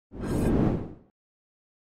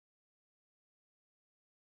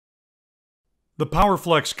The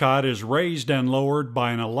POWERFlexx cot is raised and lowered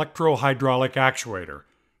by an electro-hydraulic actuator,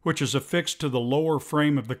 which is affixed to the lower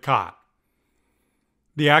frame of the cot.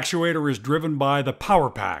 The actuator is driven by the power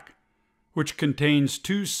pack, which contains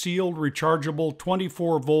two sealed rechargeable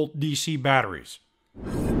 24-volt DC batteries.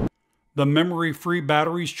 The memory-free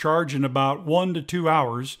batteries charge in about 1 to 2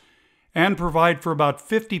 hours and provide for about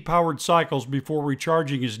 50 powered cycles before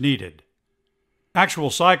recharging is needed. Actual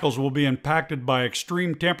cycles will be impacted by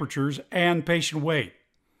extreme temperatures and patient wait.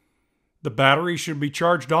 The battery should be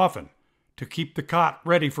charged often to keep the cot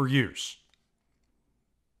ready for use.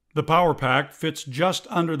 The power pack fits just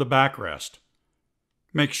under the backrest.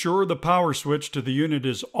 Make sure the power switch to the unit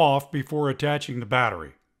is off before attaching the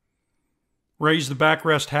battery. Raise the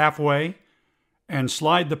backrest halfway and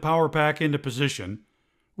slide the power pack into position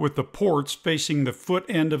with the ports facing the foot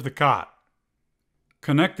end of the cot.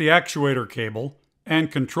 Connect the actuator cable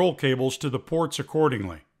and control cables to the ports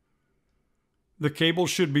accordingly. The cable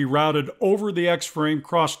should be routed over the X-frame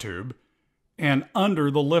cross tube and under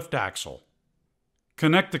the lift axle.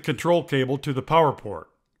 Connect the control cable to the power port.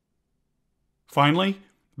 Finally,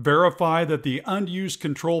 verify that the unused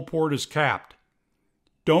control port is capped.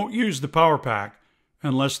 Don't use the power pack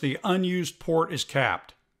unless the unused port is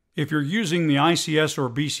capped. If you're using the ICS or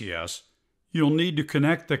BCS, you'll need to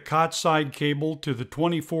connect the cot side cable to the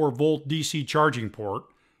 24-volt DC charging port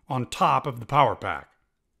on top of the power pack.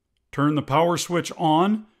 Turn the power switch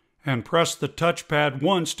on and press the touchpad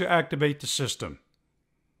once to activate the system.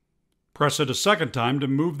 Press it a second time to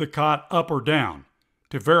move the cot up or down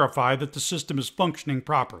to verify that the system is functioning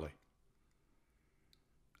properly.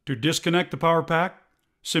 To disconnect the power pack,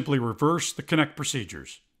 simply reverse the connect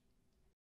procedures.